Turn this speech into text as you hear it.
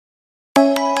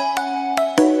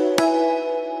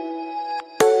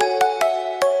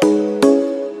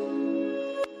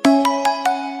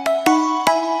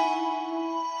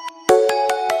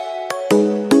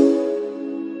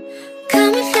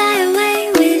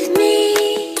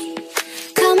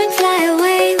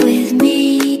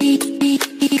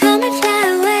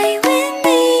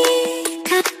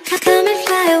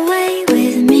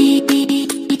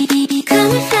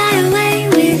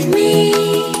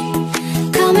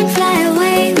and fly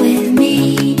away with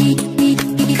me.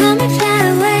 Come and fly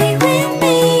away with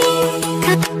me.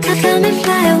 Come and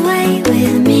fly away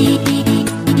with me.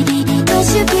 Don't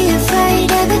you be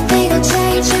afraid, everything will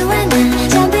change. You and I,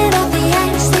 jumping off the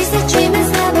edge. They say dreamers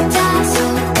never die. So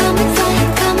come and fly,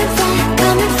 come and fly,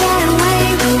 come and fly away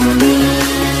with me.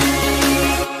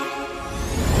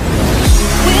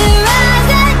 We're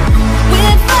rising,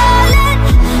 we're falling,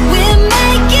 we're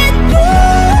making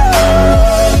through.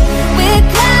 We're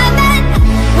climbing,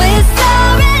 we're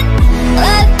soaring,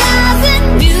 1,000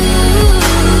 views.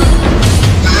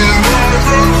 We're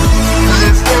rising,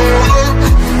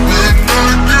 we're falling, we're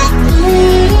making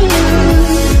through.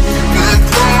 We're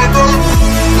climbing,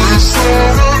 we're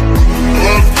soaring,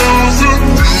 1,000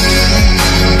 views.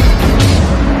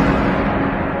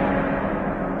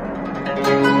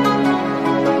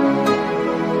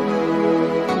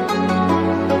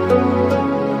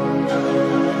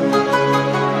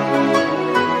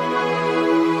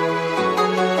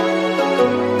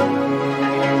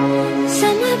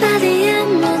 Somewhere by the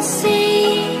emerald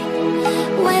sea,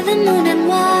 where the moon and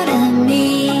water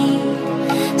meet.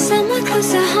 Somewhere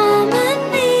close to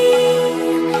harmony,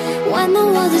 when the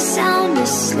world is sound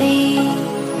asleep.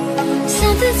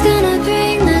 Something's gonna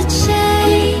bring the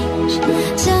change,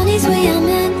 journeys we are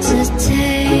meant to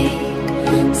take.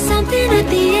 Something at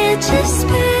the edge of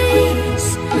space,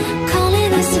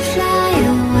 calling us to fly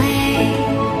away.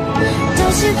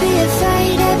 Don't you be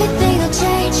afraid, everything will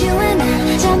change. You and I,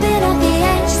 jumping off the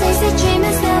edge. They say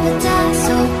dreamers never die.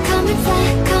 So come and fly,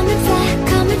 come and fly,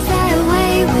 come and fly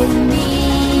away with me.